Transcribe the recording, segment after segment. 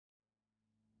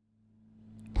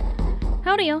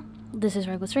Howdy, this is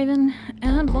Reglas Raven,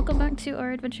 and welcome back to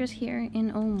our adventures here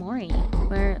in Omori,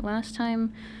 where last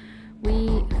time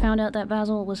we found out that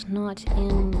Basil was not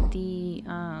in the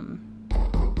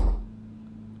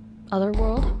other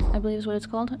world, I believe is what it's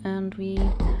called, and we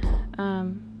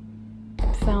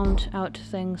found out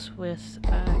things with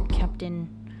Captain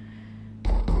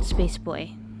Space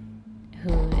Boy,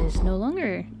 who is no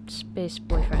longer Space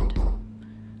Boyfriend.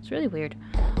 It's really weird.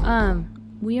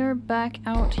 We are back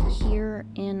out here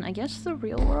in, I guess, the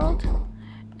real world,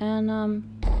 and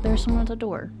there's someone at the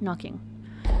door knocking.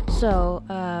 So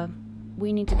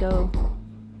we need to go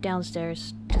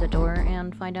downstairs to the door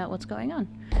and find out what's going on.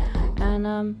 And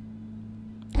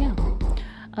yeah.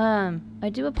 I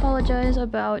do apologize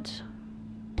about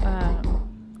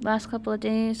last couple of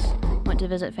days. Went to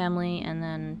visit family, and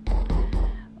then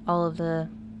all of the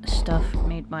stuff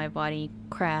made my body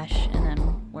crash and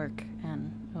then work,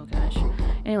 and oh gosh.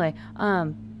 Anyway,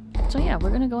 so yeah,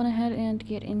 we're gonna go on ahead and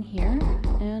get in here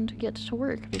and get to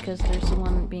work because there's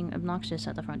someone being obnoxious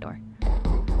at the front door.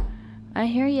 I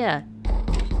hear ya.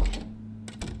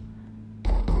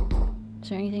 Is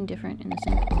there anything different in the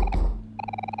sink?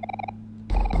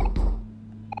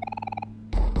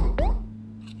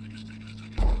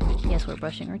 Yes, we're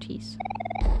brushing our teeth.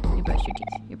 You brush your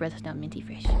teeth. Your breath is now minty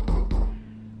fresh.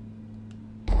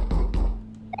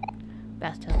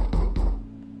 Bathtub.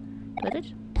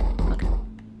 Toilet? Okay.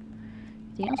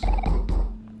 Anything else?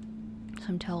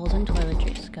 Some towels and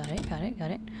toiletries. Got it, got it,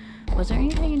 got it. Was there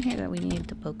anything in here that we needed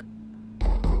to poke?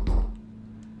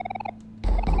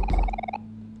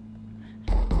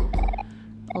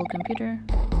 Old computer?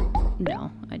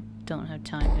 No, I don't have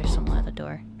time. There's someone at the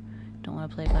door. Don't want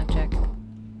to play blackjack.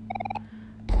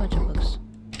 Bunch of books.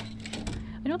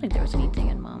 I don't think there was anything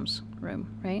in Mom's room,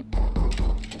 right?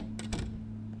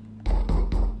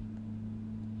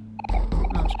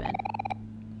 Mom's bed.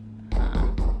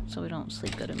 So we don't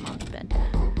sleep good in Mom's bed.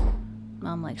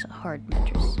 Mom likes a hard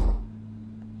mattress.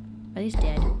 Are these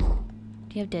dead?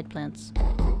 Do you have dead plants?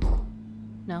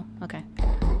 No? Okay.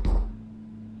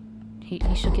 He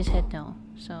shook his head no.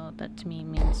 So that to me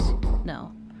means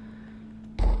no.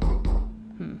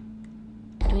 Do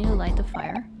we need to light the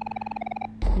fire?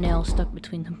 Nail stuck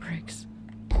between the bricks.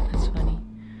 That's funny.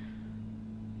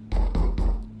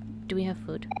 Do we have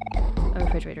food? A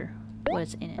refrigerator. What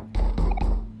is in it?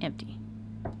 Empty.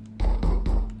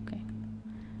 Okay.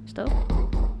 Stove?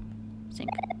 Sink.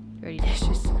 Dirty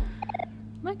dishes.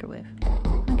 Microwave.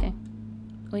 Okay.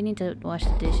 We need to wash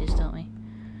the dishes, don't we?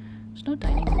 There's no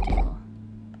dining room table.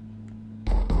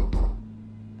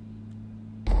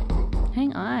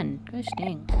 Hang on. Gosh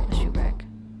dang. A shoe rack.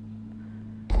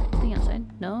 Anything outside?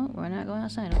 No, we're not going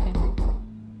outside. Okay.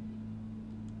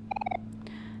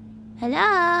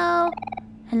 Hello?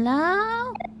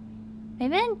 Hello?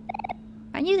 Raven?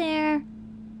 Are you there? Do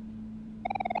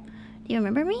you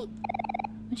remember me?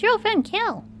 It's your old friend,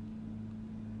 Kel.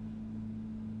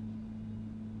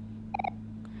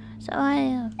 So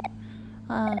I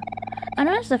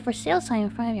noticed the for sale sign in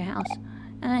front of your house,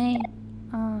 and I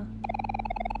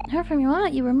heard from your mom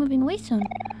that you were moving away soon.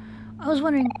 I was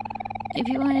wondering if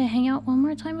you want to hang out one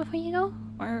more time before you go,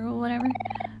 or whatever,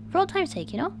 for old time's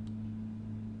sake, you know?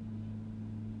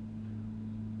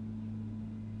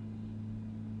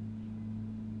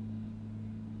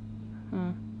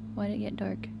 Why'd it get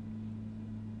dark?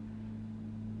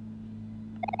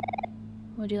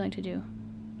 What would you like to do?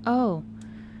 Oh,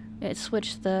 it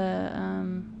switched the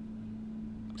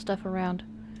stuff around.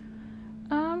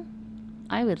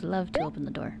 I would love to open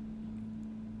the door.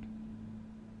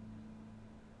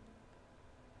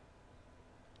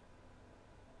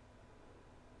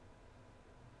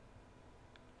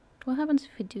 What happens if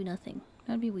we do nothing?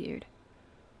 That'd be weird.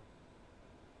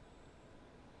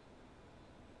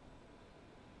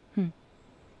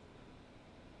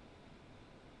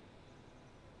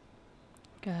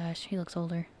 Gosh, he looks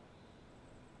older.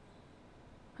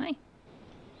 Hi.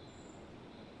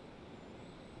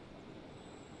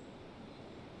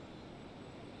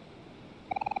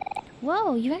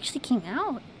 Whoa, you actually came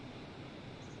out.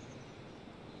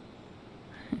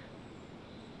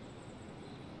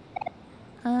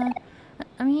 I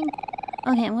mean,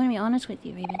 okay, I'm gonna be honest with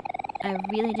you, Raven. I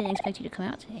really didn't expect you to come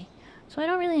out today, so I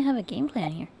don't really have a game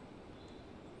plan here.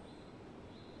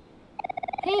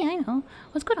 Hey, I know.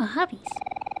 Let's go to Hobbies.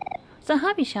 It's a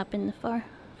hobby shop in the far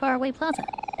away plaza.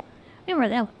 We were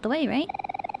out the way, right?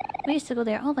 We used to go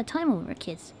there all the time when we were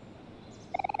kids.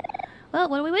 Well,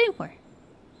 what are we waiting for?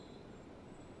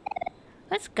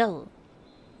 Let's go.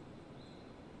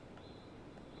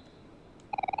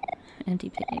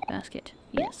 Empty picnic basket.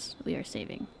 Yes, we are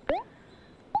saving.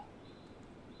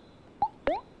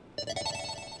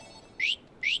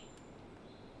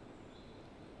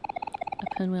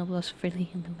 Pinwheel blows freely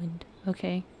in the wind.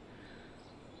 Okay.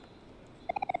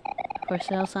 For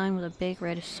sale sign with a big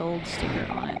red sold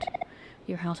sticker on it.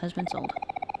 Your house has been sold.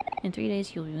 In 3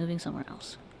 days, you'll be moving somewhere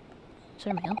else. Is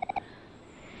there mail?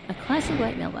 A classic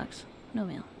white mailbox. No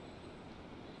mail.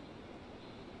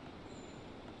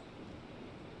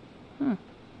 Oh,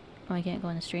 I can't go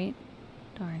in the street?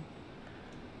 Darn.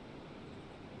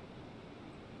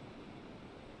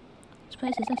 Whose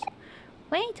place is this?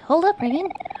 Wait! Hold up, Raven!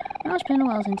 I know it's been a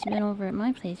while since you've been over at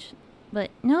my place, but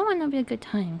now might not be a good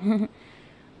time.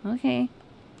 Okay.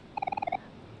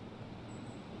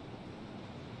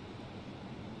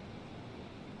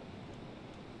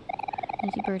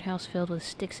 Empty birdhouse filled with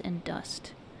sticks and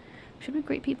dust. Should we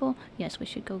greet people? Yes, we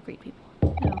should go greet people.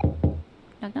 No.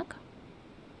 Knock knock.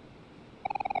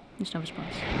 There's no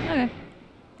response. Okay.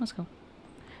 Let's go.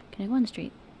 Can I go on the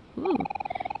street? Ooh.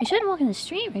 You shouldn't walk in the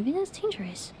street, Raven. That's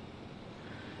dangerous.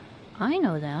 I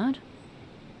know that.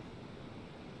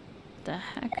 The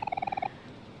heck?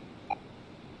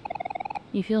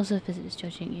 You feel as if it is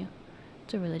judging you.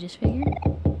 It's a religious figure?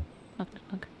 Knock,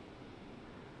 knock, knock.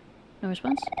 No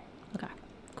response? Okay,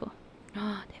 cool.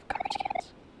 Ah, they have garbage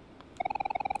cans.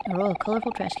 A row of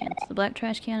colorful trash cans. The black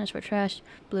trash can is for trash,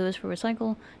 blue is for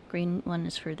recycle, green one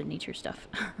is for the nature stuff.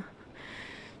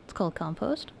 It's called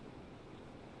compost.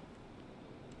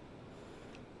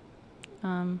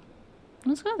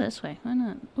 Let's go this way. Why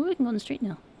not? Oh, we can go on the street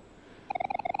now.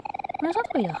 Where's all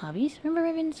the way to Hobbies? Remember,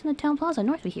 Raven, it's in the town plaza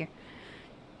north of here.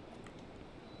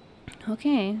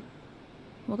 Okay.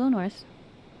 We'll go north.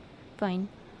 Fine.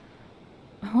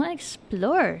 I want to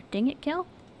explore. Dang it, Kel.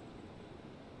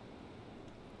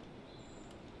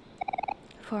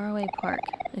 Faraway Park.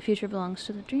 The future belongs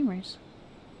to the dreamers.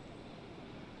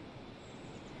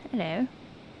 Hello.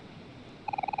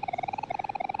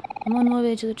 I'm on my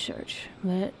way to the church,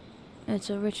 but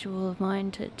it's a ritual of mine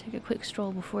to take a quick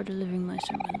stroll before delivering my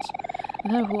sermons.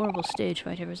 I've had a horrible stage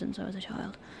fright ever since I was a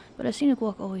child, but a scenic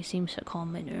walk always seems to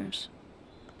calm my nerves.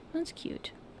 That's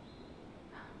cute.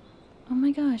 Oh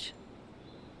my gosh.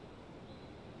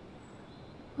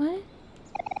 What?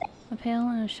 A pail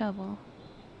and a shovel.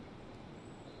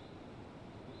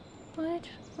 What?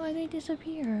 Why'd they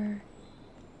disappear?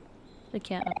 The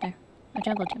cat up there. A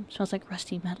jungle gym. Smells like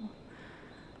rusty metal.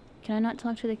 Can I not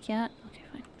talk to the cat? Okay,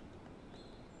 fine.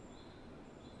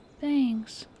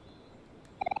 Thanks.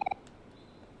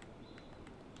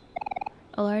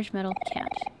 A large metal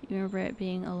cat. You remember it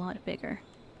being a lot bigger.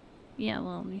 Yeah,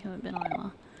 well, you haven't been on in a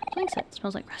while. Swing set.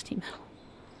 Smells like rusty metal.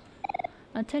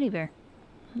 A teddy bear.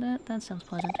 That sounds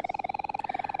pleasant.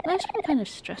 Life's been kind of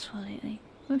stressful lately.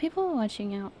 When people are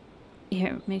watching out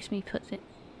here, helps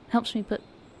me put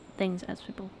things as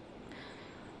people.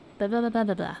 Blah blah blah blah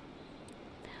blah blah.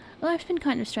 Life's been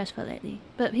kind of stressful lately,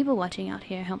 but people watching out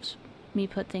here helps me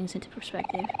put things into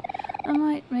perspective. I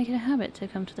might make it a habit to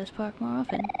come to this park more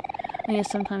often. I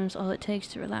guess sometimes all it takes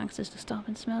to relax is to stop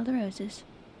and smell the roses.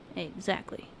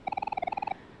 Exactly.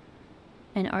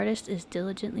 An artist is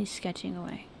diligently sketching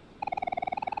away.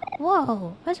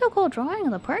 Whoa! That's a cool drawing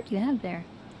of the park you have there.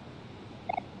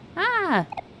 Ah!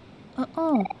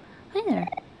 Oh, hi there.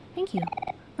 Thank you.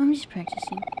 I'm just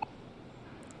practicing.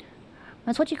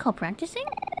 That's what you call practicing?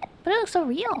 But it looks so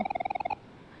real.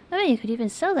 I bet you could even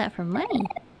sell that for money.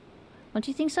 Don't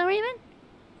you think so, Raven?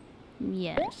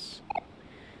 Yes.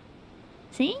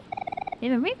 See?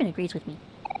 Even Raven agrees with me.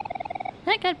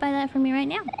 I could buy that for me right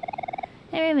now.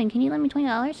 Hey Raven, can you lend me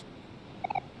 $20?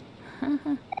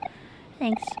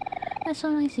 Thanks. That's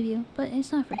so nice of you, but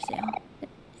it's not for sale.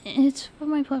 It's for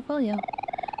my portfolio.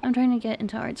 I'm trying to get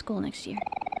into art school next year.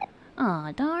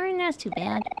 Aw, darn, that's too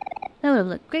bad. That would have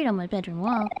looked great on my bedroom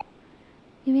wall.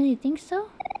 You really think so?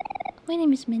 My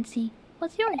name is Mincy.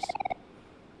 What's yours?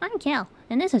 I'm Cal,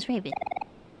 and this is Raven.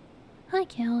 Hi,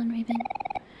 Cal and Raven.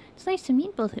 It's nice to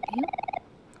meet both of you.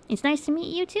 It's nice to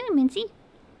meet you too, Mincy.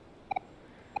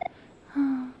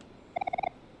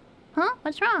 Huh?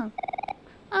 What's wrong?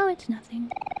 Oh, it's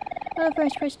nothing. I'm the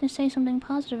first person to say something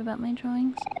positive about my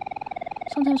drawings.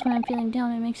 Sometimes when I'm feeling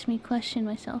down, it makes me question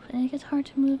myself, and it gets hard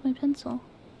to move my pencil.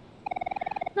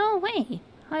 No way!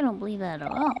 I don't believe that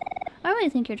at all. I really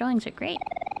think your drawings are great.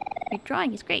 Your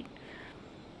drawing is great.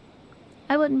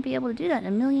 I wouldn't be able to do that in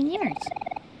a million years.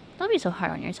 Don't be so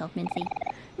hard on yourself, Mincy.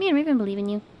 Me and Raven believe in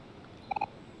you.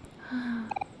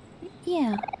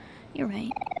 Yeah, you're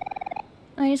right.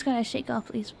 I just gotta shake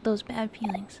off those bad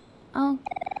feelings. I'll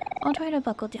try to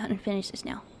buckle down and finish this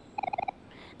now.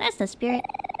 That's the spirit.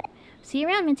 See you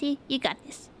around, Minty. You got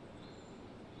this.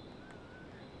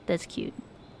 That's cute.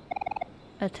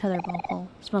 A tetherball pole.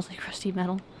 Smells like rusty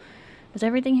metal. Does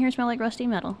everything here smell like rusty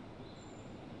metal?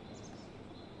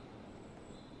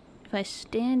 if I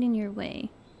stand in your way.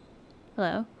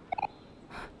 Hello?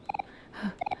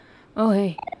 Oh,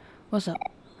 hey. What's up?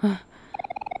 What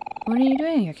are you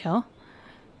doing here, Kel?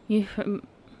 You from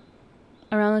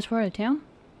around this part of town?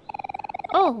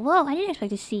 Oh, whoa, I didn't expect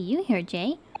to see you here,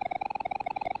 Jay.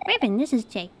 Raven, this is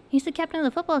Jay. He's the captain of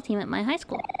the football team at my high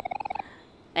school.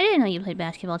 I didn't know you played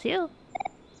basketball, too.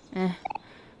 I'm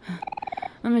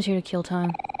just here to kill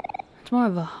time. It's more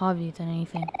of a hobby than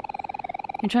anything.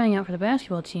 You're trying out for the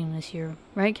basketball team this year,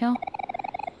 right, Kel?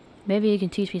 Maybe you can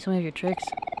teach me some of your tricks.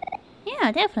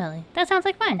 Yeah, definitely. That sounds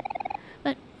like fun.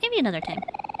 But maybe another time.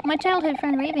 My childhood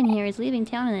friend Raven here is leaving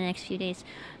town in the next few days,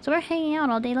 so we're hanging out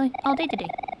all day today.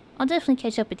 I'll definitely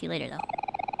catch up with you later, though.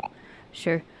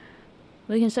 Sure.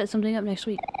 We can set something up next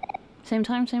week. Same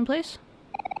time, same place?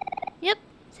 Yep,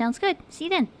 sounds good. See you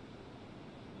then.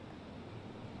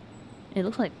 It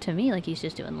looks like, to me, like he's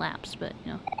just doing laps, but,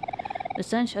 you know. The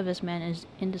stench of this man is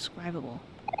indescribable.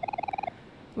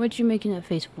 What you making that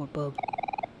face for, bub?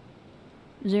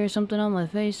 Is there something on my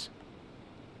face?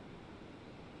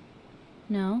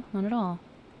 No, not at all.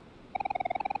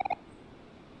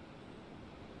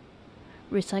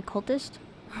 Recycultist?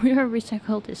 We are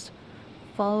recycultists.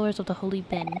 Followers of the holy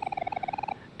bin.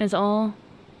 As all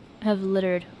have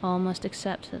littered, all must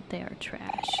accept that they are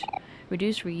trash.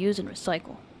 Reduce, reuse, and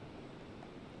recycle.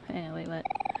 Wait, what?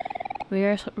 We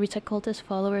are recycultists,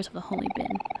 followers of the holy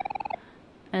bin.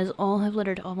 As all have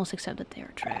littered, all must accept that they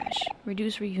are trash.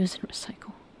 Reduce, reuse, and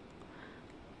recycle.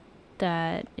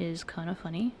 That is kind of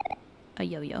funny. A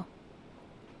yo-yo.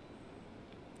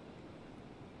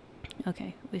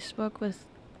 Okay, we spoke with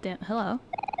Dan. Hello.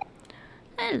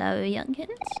 Hello,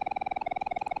 youngins.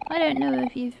 I don't know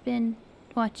if you've been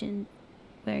watching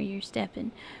where you're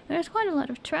stepping. There's quite a lot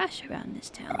of trash around this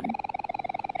town.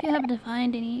 If you happen to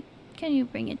find any, can you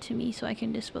bring it to me so I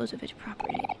can dispose of it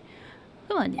properly?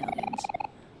 Come on, youngins.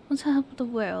 Let's help the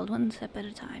world one step at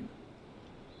a time.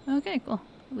 Okay, cool.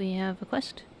 We have a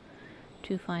quest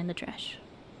to find the trash.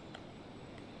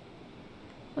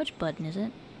 Which button is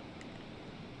it?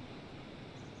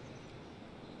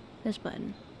 This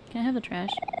button. Can I have the trash?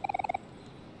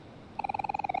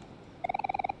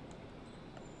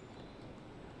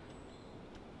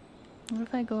 What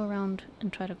if I go around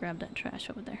and try to grab that trash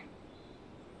over there?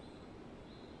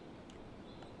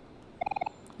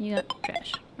 You got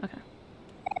trash. Okay.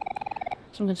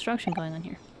 Some construction going on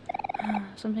here.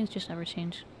 Some things just never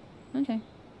change. Okay.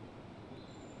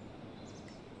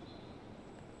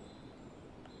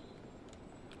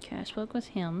 Okay, I spoke with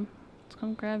him. Let's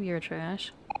come grab your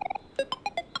trash.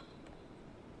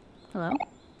 Hello?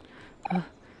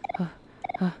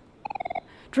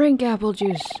 Drink apple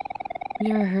juice! Have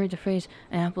you ever heard the phrase,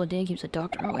 an apple a day keeps the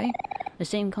doctor away? The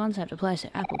same concept applies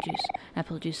to apple juice.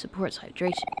 Apple juice supports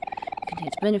hydration. It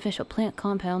contains beneficial plant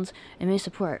compounds and may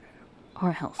support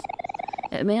heart health.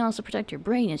 It may also protect your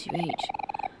brain as you age.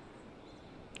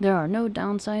 There are no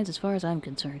downsides as far as I'm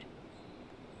concerned.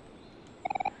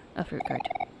 A fruit cart.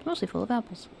 Mostly full of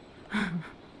apples.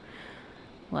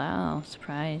 Wow,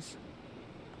 surprise.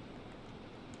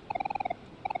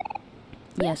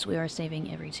 Yes, we are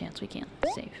saving every chance we can.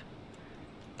 Save.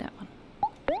 That one.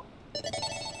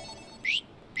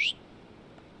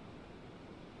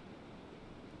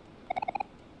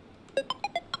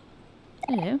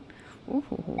 Hello.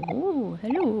 Oh,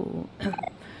 hello.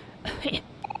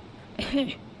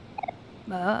 It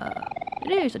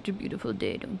is such a beautiful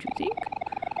day, don't you think?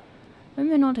 I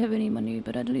may not have any money,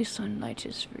 but at least sunlight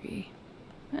is free.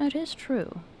 That is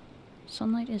true.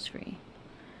 Sunlight is free.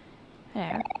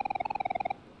 There.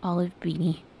 Olive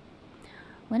beanie.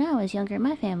 When I was younger,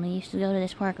 my family used to go to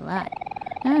this park a lot.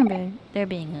 I remember there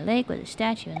being a lake with a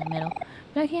statue in the middle,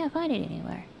 but I can't find it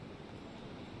anywhere.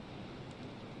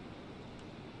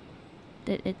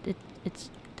 It's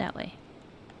that way.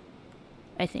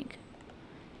 I think.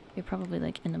 You're probably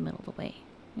like in the middle of the way,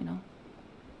 you know?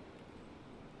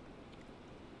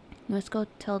 Let's go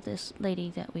tell this lady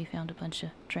that we found a bunch of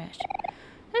trash.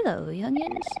 Hello,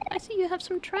 youngins. I see you have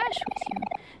some trash with you.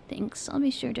 Thanks. I'll be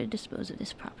sure to dispose of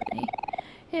this properly.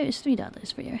 Here's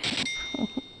 $3 for your help.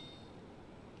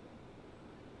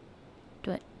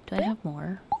 Do I have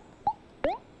more?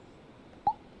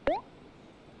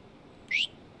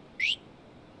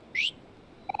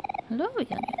 Hello,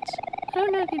 youngins. I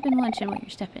don't know if you've been watching where you're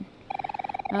stepping.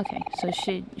 Okay, so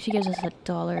she gives us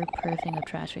 $1 per thing of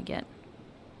trash we get.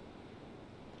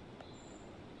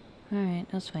 Alright,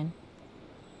 that's fine.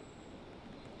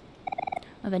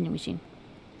 A vending machine.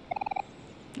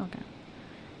 Okay.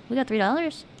 We got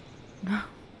 $3?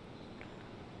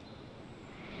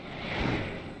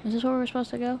 Is this where we're supposed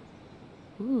to go?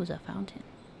 Ooh, there's a fountain.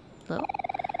 Hello?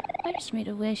 I just made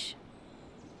a wish.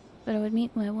 But I would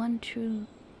meet my one true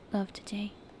love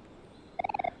today.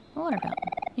 A water fountain.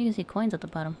 You can see coins at the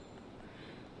bottom.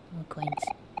 Oh, coins.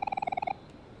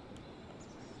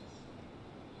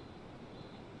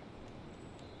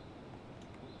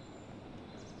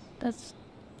 That's...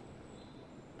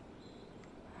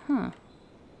 Huh.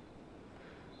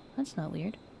 That's not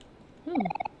weird. Ooh,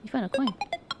 you found a coin.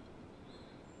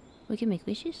 We can make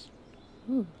wishes?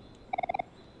 Ooh.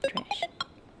 Trash.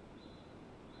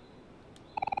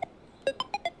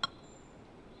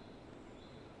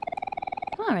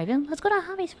 Come on, Raven. Let's go to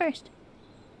Hobbies first.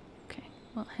 Okay.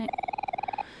 Well, hang...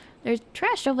 There's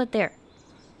trash over there.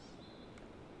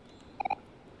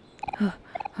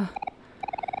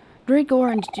 Drink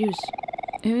orange juice.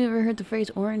 Have you ever heard the phrase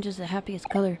orange is the happiest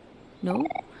color? No?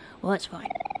 Well, that's fine.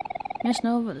 Just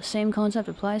know that the same concept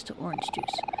applies to orange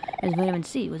juice, as vitamin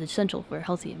C was essential for a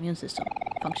healthy immune system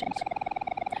functions.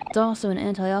 It's also an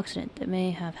antioxidant that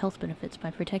may have health benefits by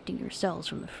protecting your cells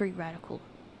from free radical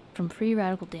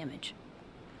damage.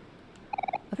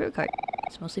 A fruit cart.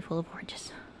 It's mostly full of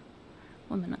oranges.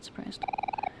 Well, I'm not surprised.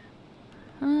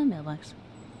 Mailbox.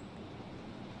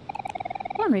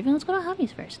 Come on, Raven, let's go to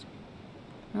Hobbies first.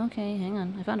 Okay, hang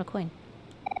on. I found a coin.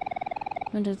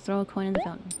 I'm going to throw a coin in the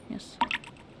fountain. Yes.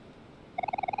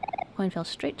 Coin fell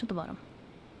straight to the bottom.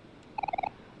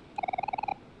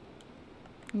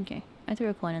 Okay, I threw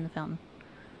a coin in the fountain.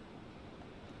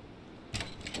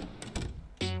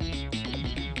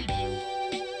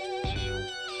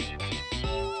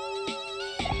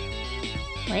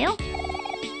 Well,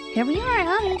 here we are at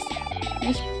Hobbies.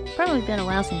 It's probably been a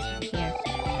while since we were here,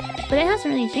 but it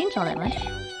hasn't really changed all that much.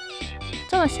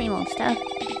 It's all the same old stuff.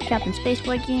 Captain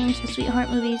Spaceboy games, the sweetheart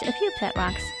movies, a few pet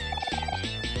rocks.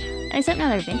 Except now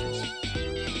they're vintage.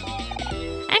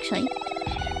 Actually,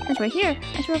 since we're here,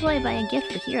 I should probably buy a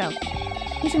gift for Hero.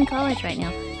 He's in college right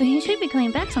now, but he should be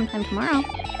coming back sometime tomorrow.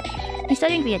 He's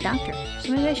studying to be a doctor,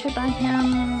 so maybe I should buy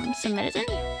him some medicine?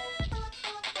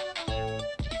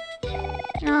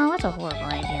 No, that's a horrible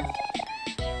idea.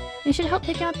 You should help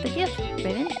pick out the gift,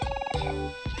 Raven.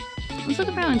 Let's look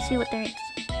around and see what there is.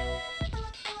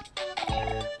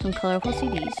 Some colorful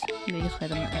CDs. Maybe just play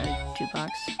them in a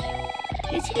jukebox.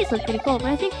 These CDs look pretty cool, but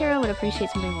I think Hero would appreciate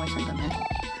something more sentimental.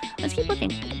 Let's keep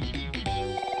looking.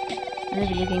 Another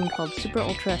video game called Super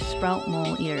Ultra Sprout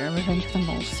Mole Eater Revenge of the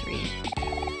Moles 3.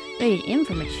 Rated M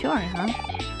for mature, huh?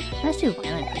 That's too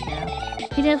violent for Hero.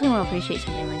 He definitely won't appreciate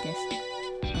something like this.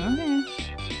 Okay.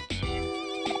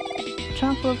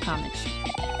 Chock full of comics.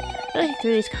 Looking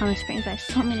through these comics brings back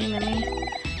so many memories.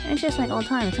 And it's just like old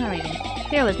times, huh, Raven?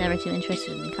 Hero was never too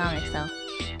interested in comics, though.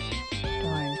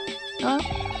 Darn. Oh.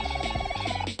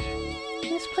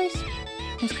 This place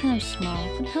is kind of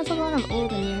small, but it has a lot of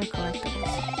old and rare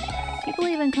collectibles. People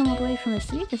even come all the way from the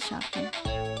city to shop here.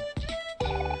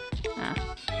 Ah.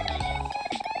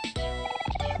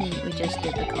 We just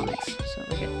did the comics, so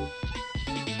we're good.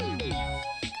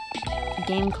 A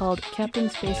game called Captain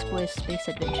Spaceboy's Space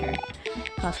Adventure.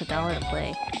 Costs $1 to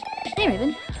play. Hey,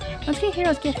 Raven. Let's get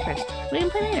Hero's gift first. We can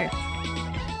play later.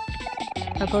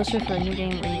 A poster for a new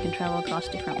game where you can travel across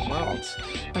different worlds.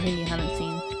 Nothing you haven't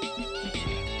seen.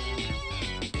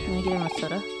 Can I get him a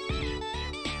soda?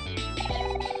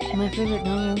 My favorite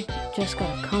novel just got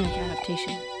a comic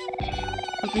adaptation.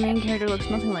 But the main character looks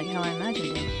nothing like how I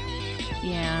imagined him.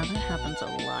 Yeah, that happens a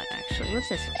lot, actually. What's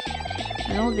this?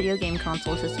 An old video game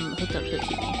console system hooked up to a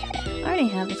TV. I already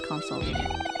have this console here.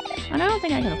 And I don't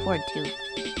think I can afford two.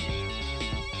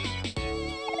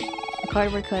 A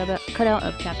cardboard cutout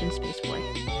of Captain Spaceboy.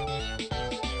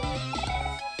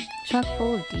 Chock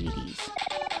full of DVDs.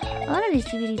 A lot of these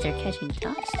DVDs are catching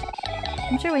dust.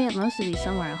 I'm sure we have most of these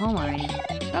somewhere at home already.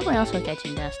 Probably also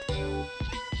catching dust.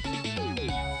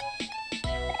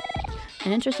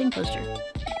 An interesting poster.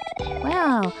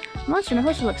 Wow! The monster in the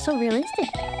poster looks so realistic.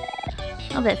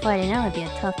 I'll bet fighting out would be a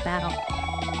tough battle.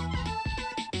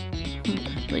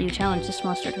 Will you challenge this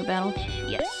monster to a battle?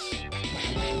 Yes.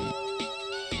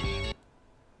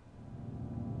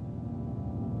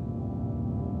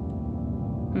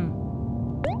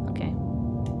 Okay.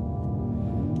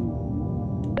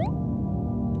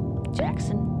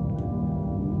 Jackson.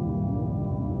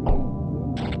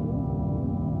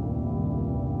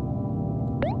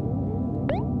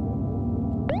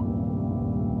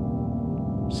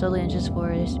 Slowly inches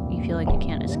forward, you feel like you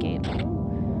can't escape.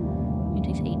 It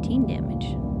takes 18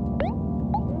 damage.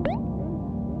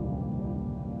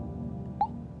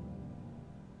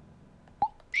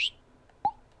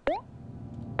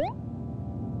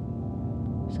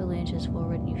 Slowly inches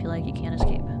forward and you feel like you can't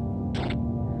escape.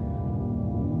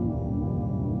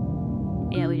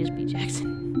 Yeah, we just beat Jackson.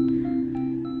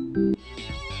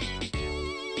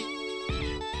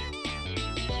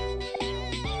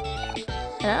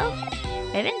 Hello?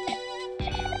 Raven?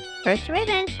 First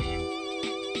Raven.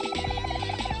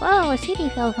 Whoa, a CD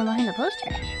fell from behind the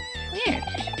poster. Weird.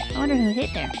 I wonder who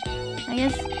hit there. I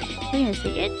guess we're gonna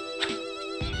take it.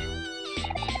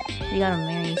 You gotta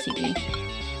marry CD.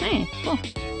 Hey, cool.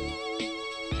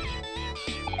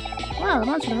 Wow, the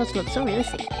monster supposed to look so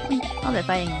realistic. I'll bet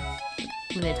fighting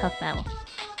will be a tough battle.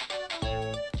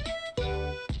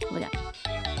 What we got?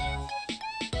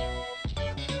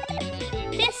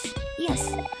 This?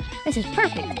 Yes. This is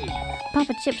perfect.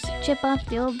 Papa Chip's Chip Off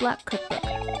the Old Block Cookbook.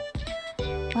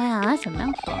 Wow, that's a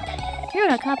mouthful. We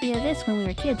wrote a copy of this when we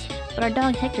were kids, but our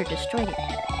dog Hector destroyed it.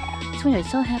 Swinner is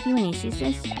so happy when he sees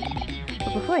this.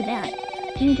 But before that,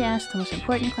 you need to ask the most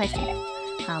important question.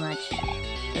 How much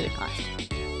does it cost?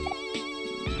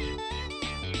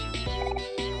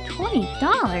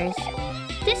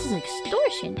 $20? This is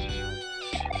extortion.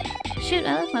 Shoot,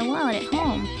 I left my wallet at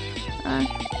home.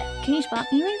 Can you spot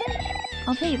me, Raven?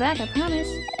 I'll pay you back, I promise.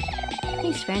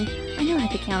 Thanks, friend. I knew I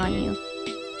could count on you.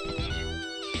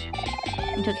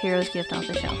 You took Hero's gift off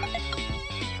the shelf.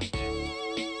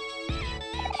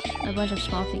 A bunch of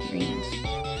small figurines.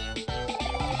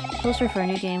 Poster for a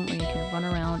new game where you can run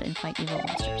around and fight evil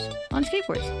monsters. On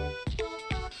skateboards.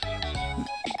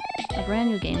 A brand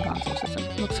new game console system.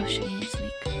 Looks so shiny and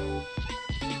sleek.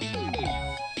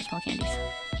 Small candies.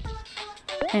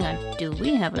 Hang on, do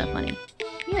we have enough money?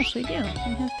 Yes, we do. We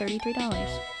have $33.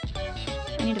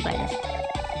 I need to buy this.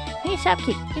 Hey,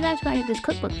 Shopkeep, you'd like to buy this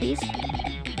cookbook, please?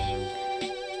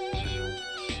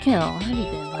 Kill, how have you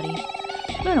been, buddy?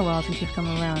 It's been a while since you've come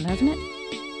around, hasn't it?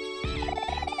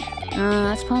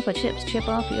 That's Papa Chip's Chip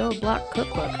Off the Old Block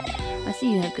Cookbook. I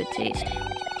see you have good taste.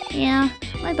 Yeah,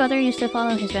 my brother used to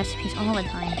follow his recipes all the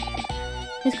time.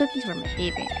 His cookies were my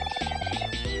favorite.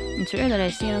 It's rare that I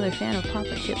see another fan of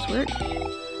Papa Chip's work.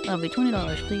 That'll be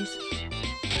 $20, please.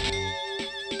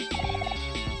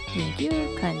 Thank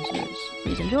you, kind sirs.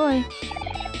 Please enjoy.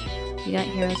 You got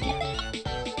Hero's gift.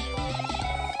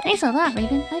 Thanks a lot,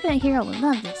 Raven. I bet Hero will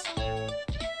love this.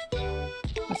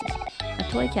 What's this? A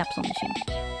toy capsule machine.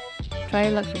 Try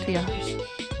your luck for $3.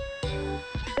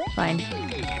 Fine.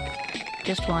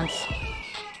 Just once.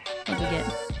 What do we get?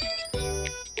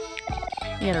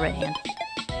 You got a red hand.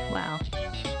 Wow.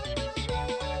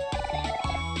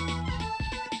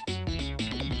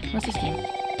 What's this game?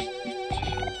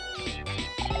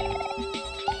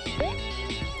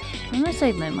 I'm gonna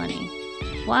save my money.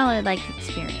 While I like the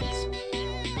experience.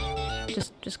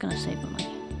 Just gonna save the money.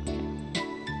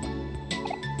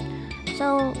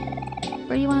 So,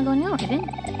 where do you want to go now, Raven?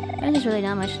 There's really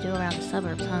not much to do around the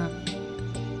suburbs, huh?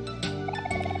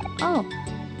 Oh,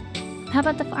 how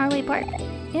about the faraway park?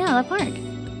 Yeah, the park.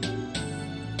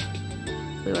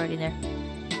 We were already there.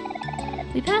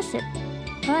 We passed it.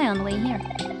 Bye on the way here.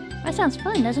 That sounds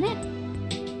fun, doesn't it?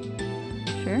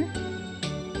 Sure.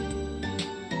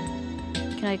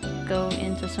 Can I go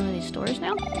into some of these stores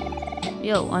now?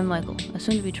 Yo, I'm Michael, a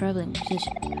soon-to-be traveling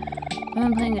musician. I've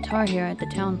been playing guitar here at the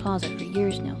town plaza for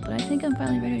years now, but I think I'm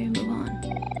finally ready to move on.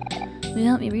 Will you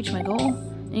help me reach my goal?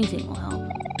 Anything will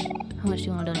help. How much do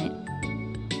you want to donate?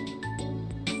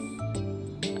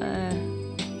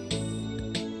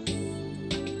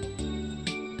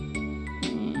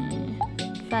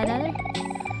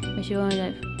 $5? If you want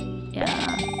to,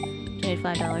 yeah, donate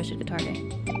 $5 to Guitar Day.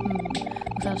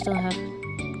 Because I still have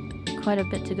quite a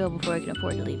bit to go before I can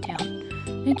afford to leave town.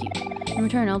 Thank you. In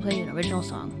return, I'll play you an original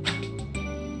song.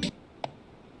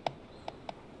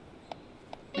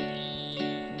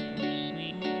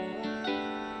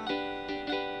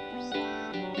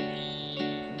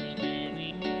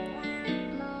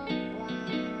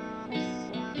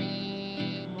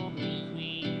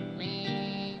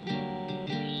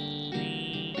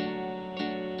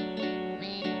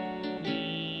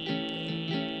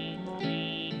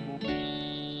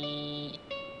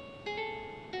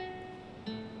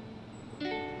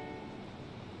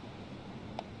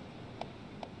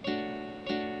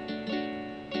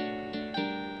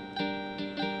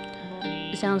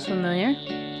 Sounds familiar.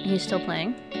 He's still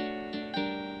playing.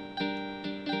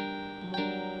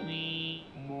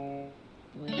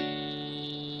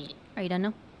 Are you done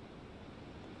now?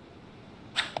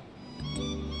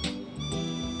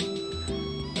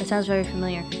 That sounds very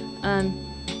familiar.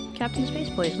 Captain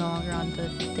Spaceboy is no longer on the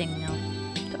thing now.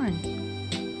 Darn.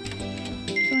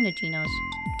 Go into Gino's,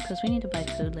 because we need to buy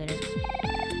food later.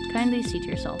 Kindly seat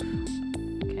yourself.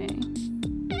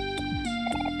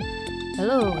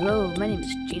 Hello, my name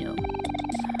is Gino.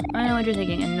 I know what you're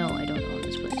thinking, and no, I don't own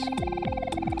this place.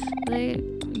 They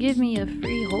give me a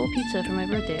free whole pizza for my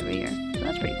birthday every year, so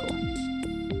that's pretty cool.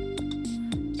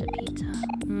 It's a pizza.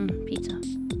 Pizza.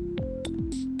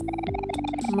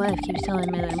 My wife keeps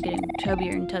telling me that I'm getting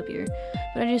chubbier and tubbier,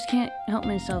 but I just can't help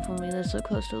myself when we live so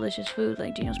close to delicious food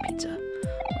like Gino's Pizza.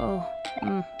 Oh,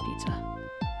 pizza.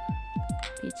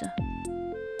 Pizza.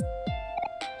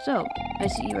 So, I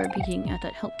see you are peeking at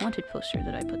that help wanted poster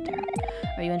that I put there.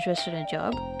 Are you interested in a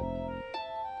job?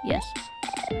 Yes.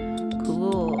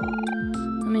 Cool.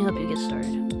 Let me help you get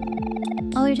started.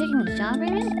 Oh, you're taking this job,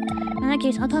 Raymond? In that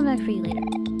case, I'll come back for you later.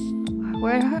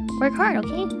 Work hard,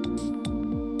 okay?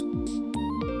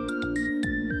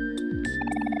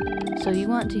 So you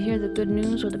want to hear the good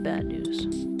news or the bad news?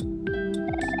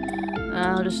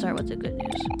 I'll just start with the good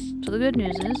news. So the good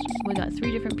news is, we got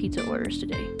 3 different pizza orders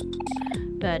today.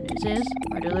 Bad news is,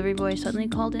 our delivery boy suddenly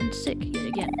called in sick yet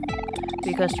again.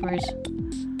 3 customers.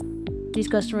 These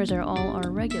customers are all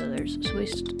our regulars, so we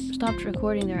stopped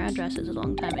recording their addresses a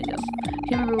long time ago. I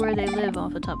can't remember where they live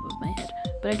off the top of my head,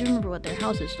 but I do remember what their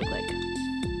houses look like.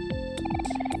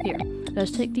 Here,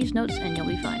 just take these notes and you'll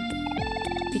be fine.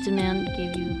 Pizza Man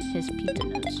gave you his pizza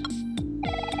notes.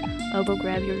 I'll go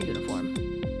grab your uniform.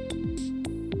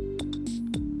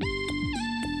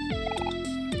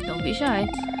 Don't be shy.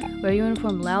 Wear your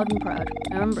uniform loud and proud.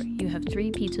 Remember, you have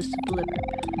 3 pizzas to deliver.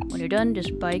 When you're done,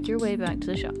 just bike your way back to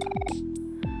the shop.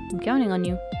 I'm counting on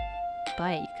you.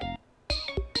 Bike.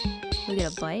 We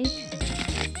get a bike?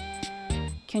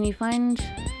 Can you find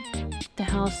the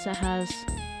house that has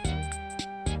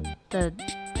the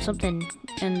something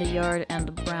in the yard and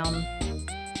the brown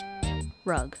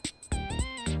rug?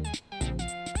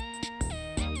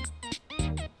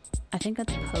 I think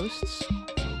that's posts.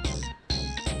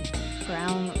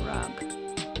 Brown rug.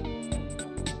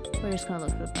 We're just gonna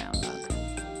look for the brown rug.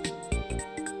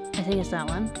 I think it's that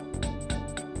one.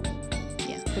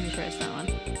 Yeah, pretty sure it's that one.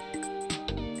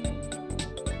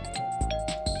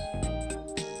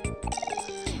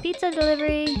 Pizza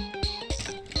delivery!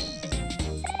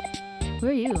 Who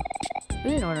are you? We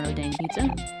didn't order no dang pizza.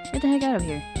 Get the heck out of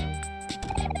here.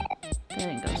 That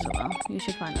didn't go so well. You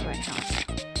should find the right house.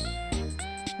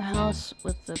 The house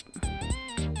with the...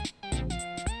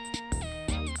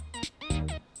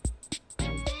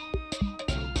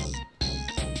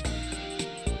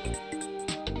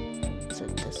 Is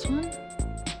it this one?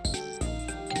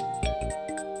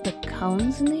 The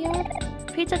cones in the yard?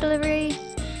 Pizza delivery!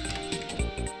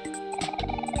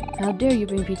 How dare you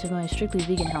bring pizza to my strictly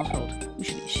vegan household? You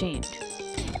should be ashamed.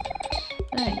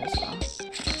 That ain't as well.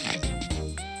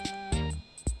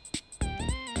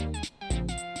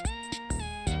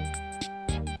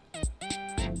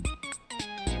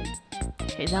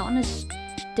 Okay, that one is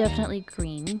definitely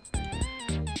green.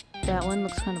 That one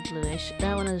looks kind of bluish.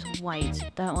 That one is white.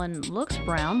 That one looks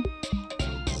brown.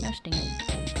 Gosh dang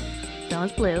it. That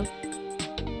one's blue.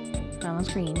 That one's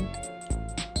green.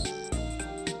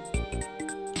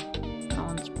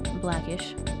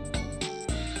 Blackish.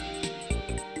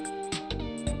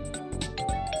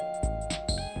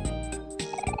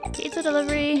 Pizza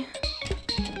delivery!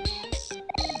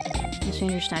 The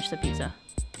stranger snatched the pizza.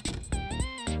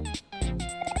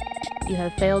 You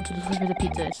have failed to deliver the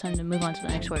pizza. It's time to move on to the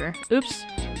next order. Oops!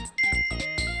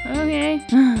 Okay.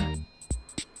 Let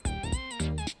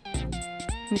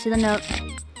me see the note.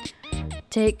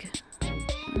 Take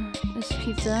this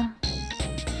pizza.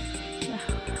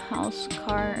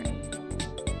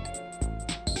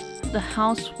 The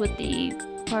house with the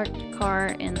parked car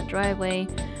in the driveway,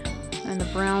 and the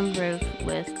brown roof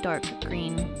with dark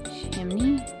green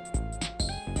chimney.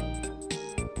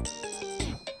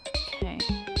 Okay.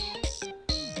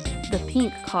 The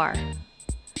pink car.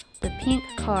 The pink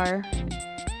car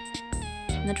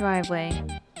in the driveway,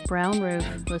 brown roof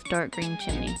with dark green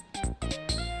chimney.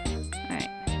 Alright,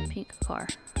 pink car.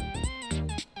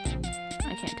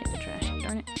 I can't take the trash,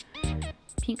 darn it.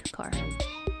 Pink car.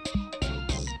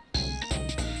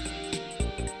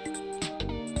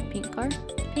 Pink car?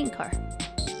 Pink car.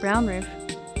 Brown roof.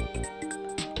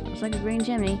 Looks like a green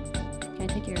chimney. Can I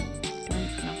take your...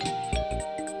 No.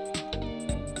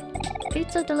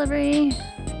 Pizza delivery!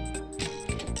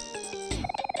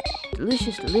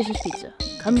 Delicious, delicious pizza.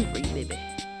 Coming for you, baby.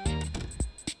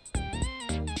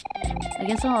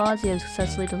 Against all odds, you have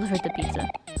successfully delivered the pizza.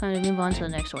 Time to move on to the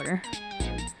next order.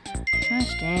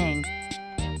 Gosh dang.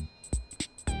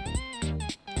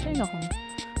 Gotta go home.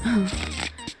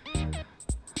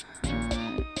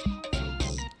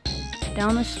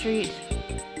 Down the street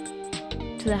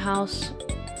to the house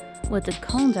with the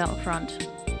cones out front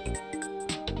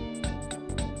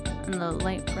and the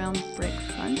light brown brick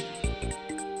front.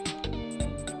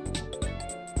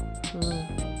 Ooh,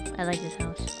 I like this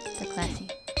house. They're classy.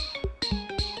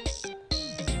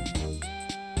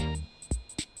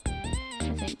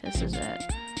 I think this is it.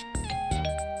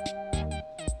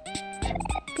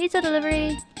 Pizza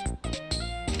delivery!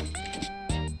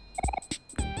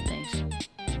 Thanks.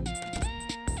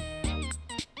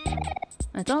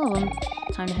 That's all of them.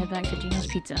 Time to head back to Gino's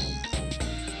Pizza.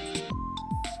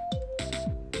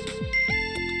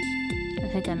 I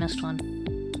think I missed one.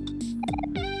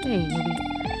 Hey, newbie.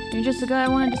 You're just the guy I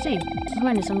wanted to see.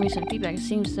 According to some recent feedback, it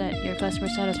seems that your customer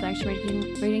satisfaction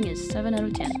rating is 7 out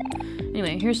of 10.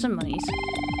 Anyway, here's some monies.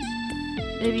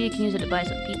 Maybe you can use it to buy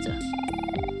some pizza.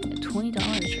 You get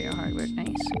 $20 for your hard work,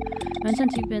 nice. And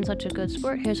since you've been such a good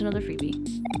sport, here's another freebie.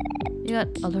 You got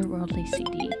Otherworldly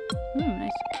CD.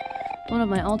 Nice. It's one of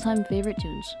my all-time favorite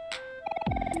tunes.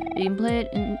 You can play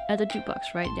it at the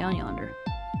jukebox right down yonder.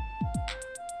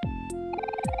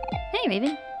 Hey,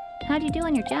 Raven. How'd you do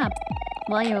on your job?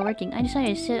 While you were working, I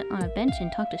decided to sit on a bench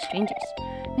and talk to strangers.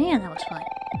 Man, that was fun.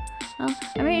 Well,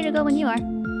 I'm ready to go when you are.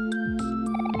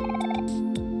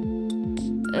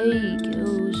 Hey,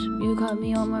 kiddos. You caught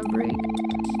me on my break.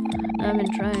 I've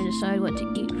been trying to decide what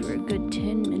to eat for a good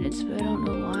 10 minutes, but I don't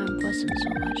know why I'm fussing so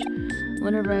much.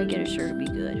 Whenever I get it, sure to be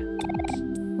good.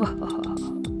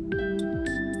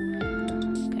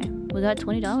 Okay, we got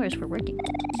 $20 for working.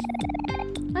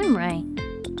 I'm Ray.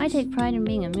 I take pride in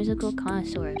being a musical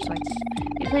connoisseur of sorts.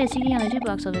 If you play a CD on the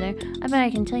jukebox over there, I bet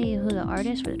I can tell you who the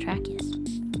artist or the track is.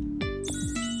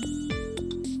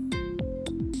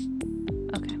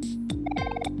 Okay.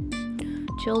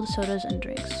 Chilled sodas and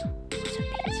drinks. What's a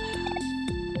pizza?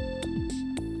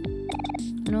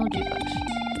 An old jukebox.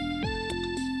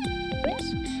 Yes.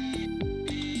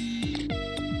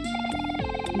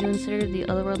 You inserted the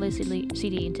Otherworldly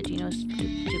CD into Gino's jukebox.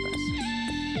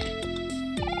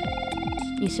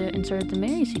 You inserted the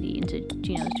Mary CD into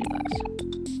Gino's jukebox.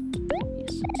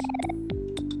 Yes.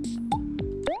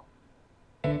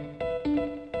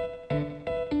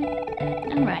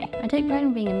 I'm right. I take pride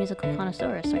in being a musical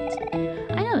connoisseur of sorts.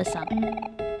 I know this song.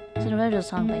 It's an original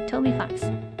song by Toby Fox.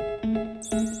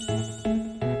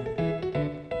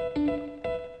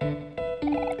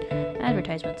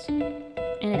 Advertisements.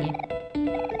 And a game.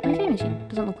 My game machine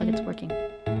doesn't look like it's working.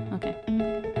 Okay.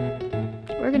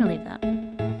 We're gonna leave that.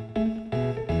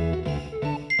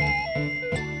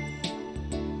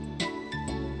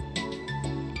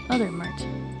 Other mart.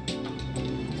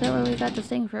 Is that where we got the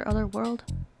thing for Other World?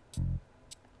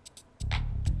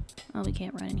 Oh, we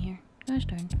can't run in here. Gosh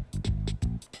darn.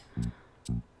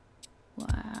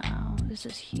 Wow, this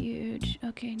is huge.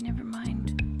 Okay, never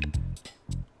mind.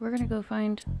 We're gonna go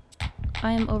find...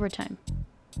 I am overtime.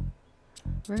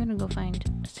 We're gonna go find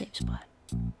a safe spot.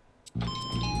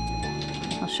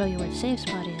 I'll show you where the safe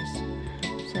spot is,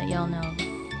 so that y'all know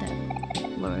that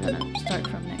where we're gonna start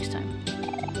from next time.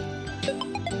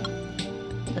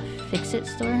 The Fix-It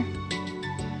store?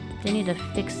 They need to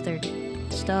fix their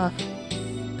stuff.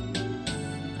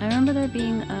 I remember there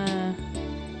being a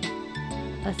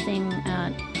thing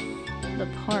at the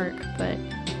park, but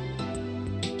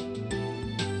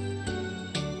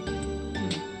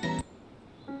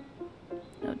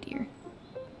oh dear.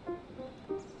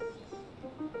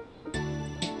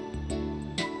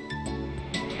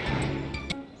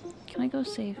 Can I go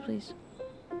save, please?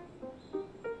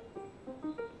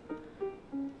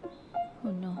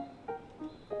 Oh no.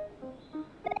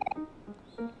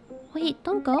 Wait,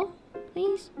 don't go.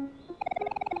 Please?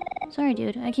 Sorry,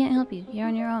 dude. I can't help you. You're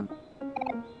on your own.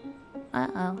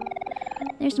 Uh-oh.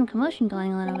 There's some commotion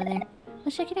going on over there.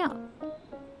 Let's check it out.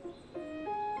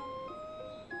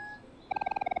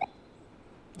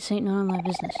 This ain't none of my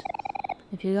business.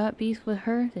 If you got beef with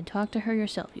her, then talk to her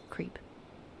yourself, you creep.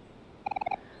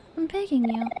 I'm begging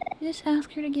you. Just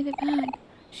ask her to give it back.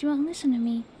 She won't listen to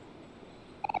me.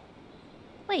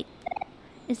 Wait.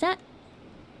 Is that...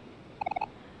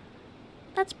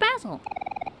 That's Basil.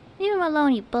 Leave him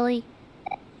alone, you bully.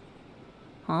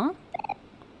 Huh?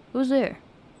 Who's there?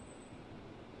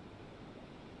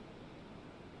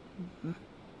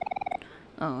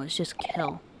 Oh, it's just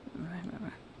Kel.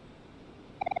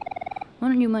 Why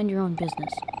don't you mind your own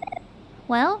business?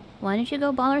 Well, why don't you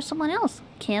go bother someone else,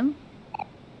 Kim?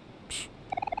 Psh.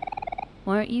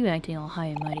 Why aren't you acting all high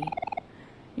and mighty?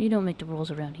 You don't make the rules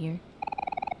around here.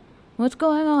 What's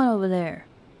going on over there?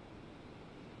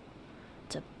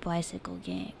 It's a bicycle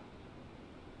gang.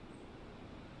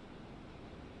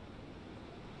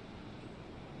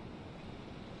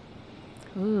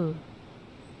 Ooh.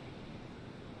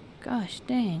 Gosh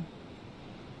dang.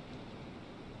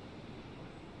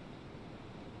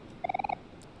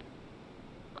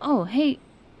 Oh, hey,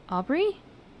 Aubrey?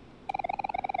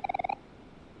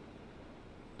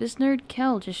 This nerd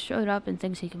Kel just showed up and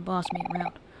thinks he can boss me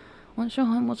around. Want to show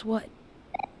him what's what?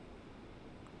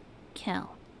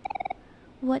 Kel,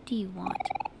 what do you want?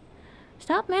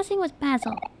 Stop messing with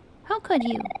Basil. How could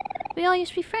you? We all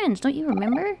used to be friends, don't you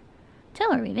remember?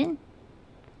 Tell her, Raven.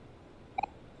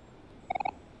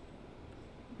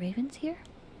 Raven's here?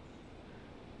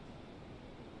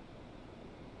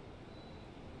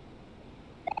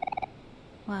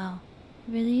 Wow,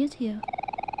 it really is you.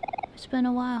 It's been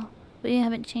a while, but you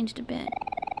haven't changed a bit.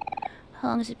 How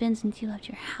long has it been since you left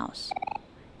your house?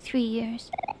 3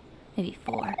 years? Maybe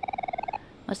 4.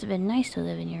 Must have been nice to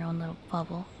live in your own little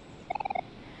bubble.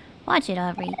 Watch it,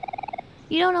 Aubrey.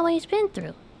 You don't know what he's been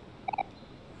through.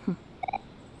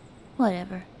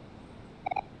 Whatever.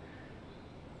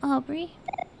 Aubrey,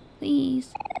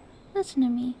 please, listen to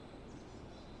me.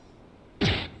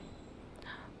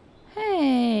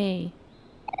 Hey!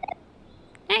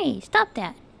 Hey, stop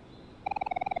that!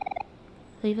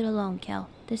 Leave it alone, Kel.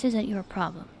 This isn't your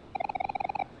problem.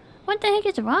 What the heck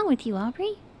is wrong with you,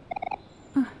 Aubrey?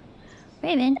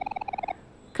 Raven,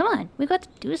 come on, we got to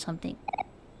do something.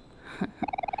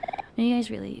 Are you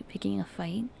guys really picking a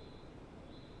fight?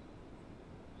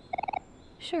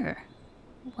 Sure,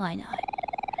 why not?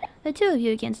 The 2 of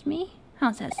you against me?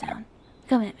 How's that sound?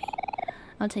 Come at me.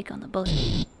 I'll take on the both of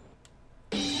you.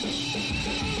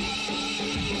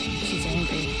 She's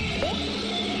angry.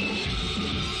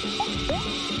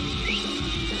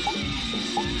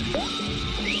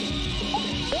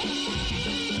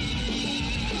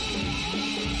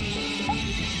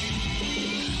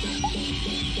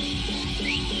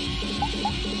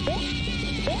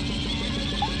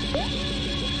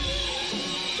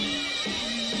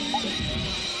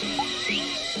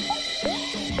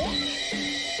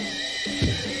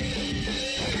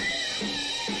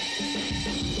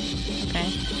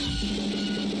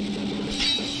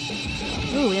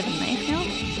 Ooh, we have a knife now?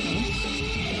 Nice.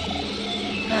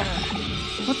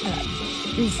 What the?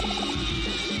 Is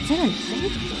that a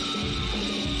knife?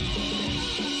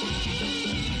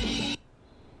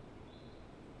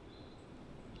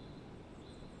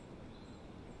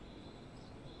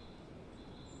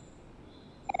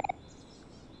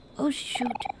 Oh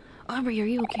shoot. Aubrey, are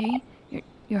you okay?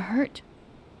 You're hurt.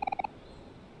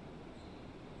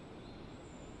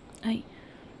 I'm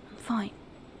fine.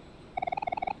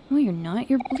 No, you're not.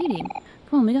 You're bleeding.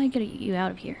 Come on, we gotta get you out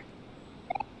of here.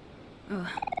 Ugh.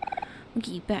 We'll get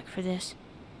you back for this.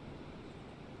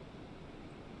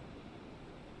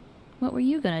 What were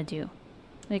you gonna do?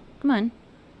 Like, come on.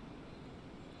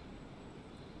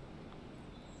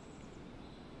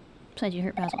 Besides, you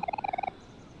hurt Basil.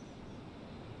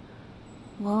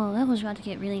 Well, that was about to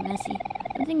get really messy.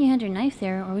 Good thing you had your knife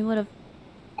there, or we would have...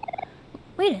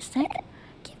 Wait a sec.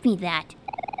 Give me that.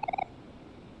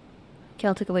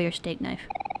 Kel took away your steak knife.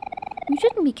 You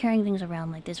shouldn't be carrying things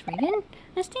around like this, Raven.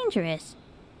 That's dangerous.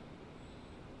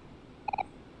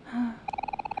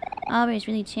 Aubrey's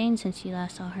really changed since you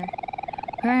last saw her.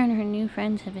 Her and her new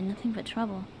friends have been nothing but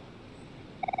trouble.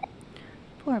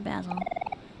 Poor Basil.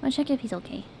 I'll check if he's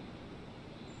okay.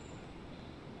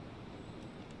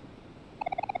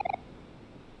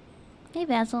 Hey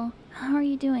Basil, how are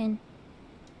you doing?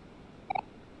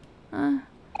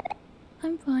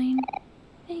 I'm fine.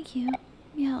 Thank you.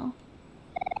 Yeah.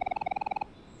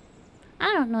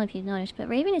 I don't know if you've noticed, but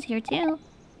Raven is here too.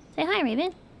 Say hi,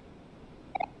 Raven.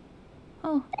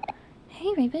 Oh,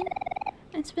 hey Raven.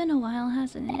 It's been a while,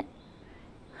 hasn't it?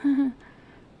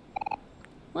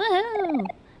 Woohoo!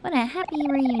 What a happy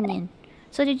reunion.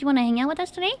 So did you want to hang out with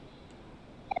us today?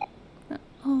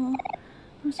 Oh,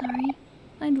 I'm sorry.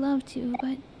 I'd love to,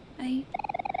 but I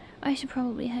should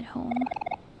probably head home.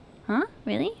 Huh?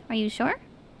 Really? Are you sure?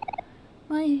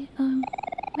 My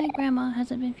grandma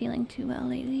hasn't been feeling too well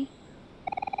lately.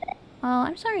 Oh,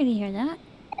 I'm sorry to hear that.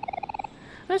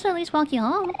 Let's at least walk you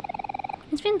home.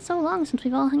 It's been so long since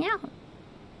we've all hung out.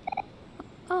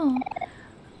 Oh,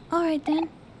 alright then.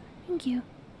 Thank you.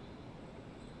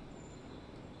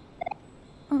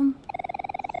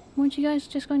 Weren't you guys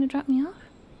just going to drop me off?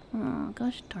 Oh,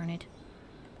 gosh darn it.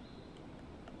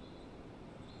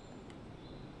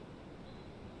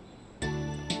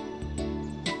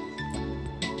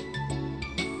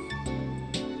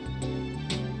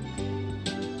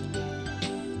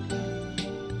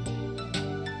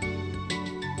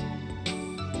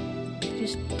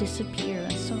 Just disappear.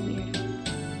 That's so weird.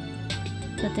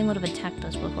 That thing would have attacked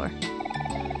us before.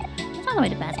 It's on the way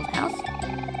to Basil's house.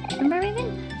 Remember,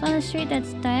 Raven? It's on the street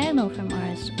that's diagonal from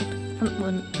ours.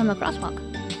 From the crosswalk.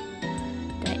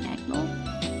 Diagonal?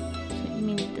 So you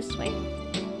mean this way?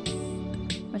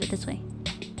 Or is it this way?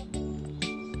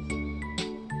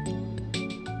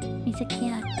 It's a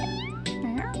cat.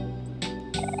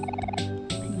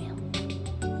 Pinwheel.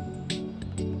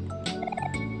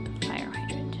 Fire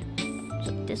hydrant.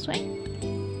 So this way?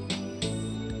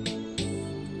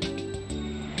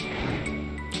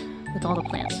 with all the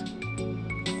plants.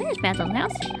 There's Basil's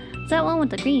house. It's that one with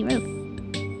the green roof.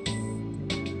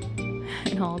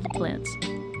 And all the plants.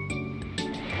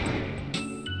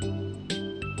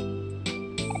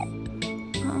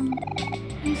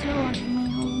 Thanks for walking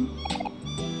me home.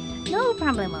 No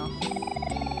problemo.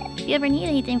 If you ever need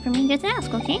anything from me, just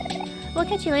ask, okay? We'll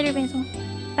catch you later, Basil.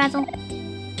 Basil.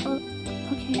 Oh,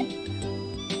 okay.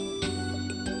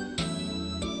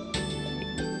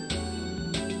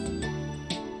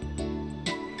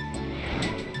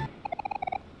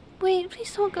 Wait,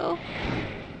 please don't go.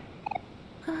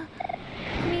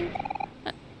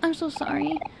 I'm so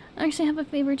sorry. I actually have a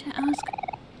favor to ask.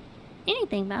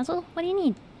 Anything, Basil. What do you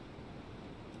need?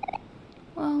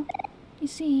 Well, you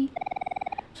see,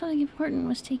 something important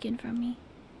was taken from me.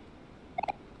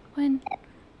 When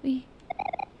we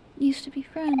used to be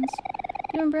friends.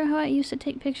 Do you remember how I used to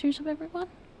take pictures of everyone?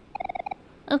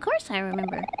 Of course I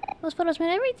remember. Those photos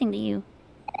meant everything to you.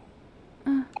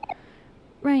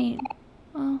 Right.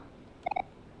 Well,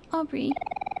 Aubrey.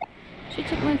 She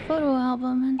took my photo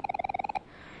album and...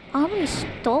 Aubrey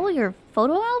stole your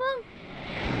photo album?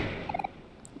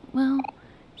 Well,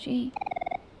 she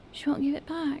won't give it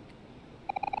back.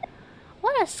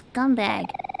 What a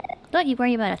scumbag. Don't you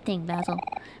worry about a thing, Basil.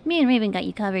 Me and Raven got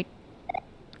you covered.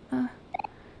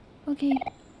 Okay.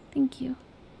 Thank you.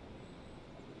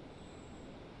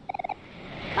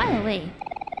 By the way,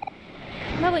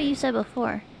 about what you said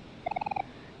before.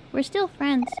 We're still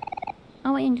friends.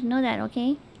 I want you to know that,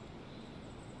 okay?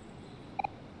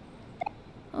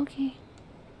 Okay.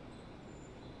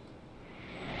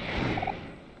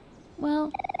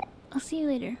 Well, I'll see you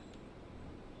later.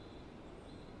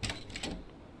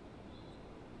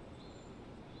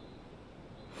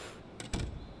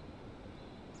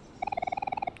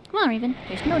 Come on, Raven.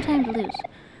 There's no time to lose.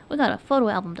 We got a photo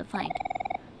album to find.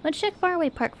 Let's check Faraway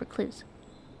Park for clues.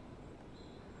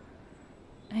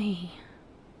 Hey.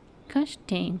 Gosh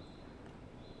dang.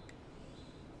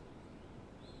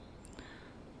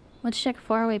 Let's check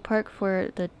Faraway Park for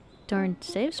the darn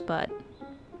save spot.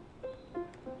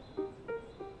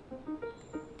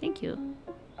 Thank you.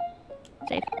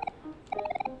 Save.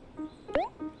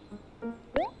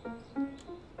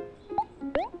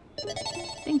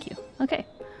 Thank you. Okay.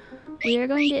 We are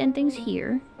going to end things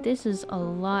here. This is a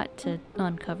lot to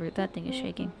uncover. That thing is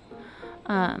shaking.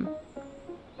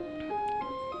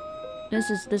 This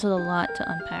is a lot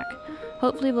to unpack.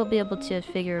 Hopefully we'll be able to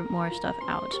figure more stuff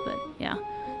out, but yeah.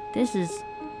 This is...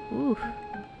 ooh.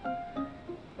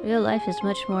 Real life is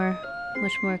much more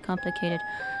complicated.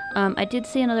 I did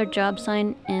see another job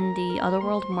sign in the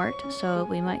Otherworld marked, so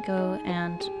we might go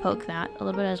and poke that a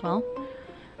little bit as well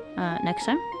next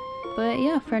time. But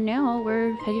yeah, for now,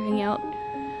 we're figuring out...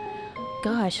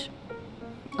 Gosh.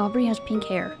 Aubrey has pink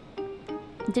hair.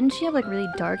 Didn't she have like really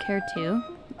dark hair too?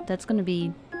 That's gonna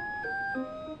be...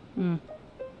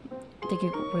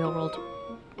 thinking real world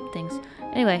things.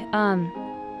 Anyway,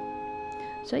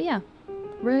 so yeah.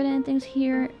 We're gonna end things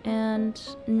here, and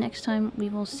next time we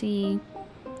will see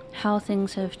how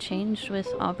things have changed with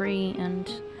Aubrey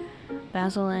and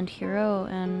Basil and Hero,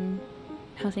 and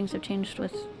how things have changed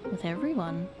with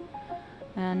everyone.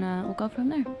 And we'll go from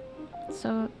there.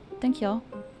 So thank y'all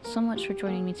so much for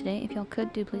joining me today. If y'all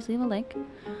could, do please leave a like.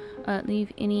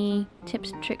 Leave any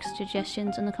tips, tricks,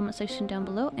 suggestions in the comment section down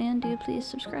below, and do please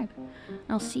subscribe.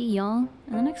 I'll see y'all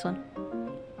in the next one.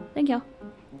 Thank y'all.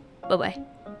 Bye-bye.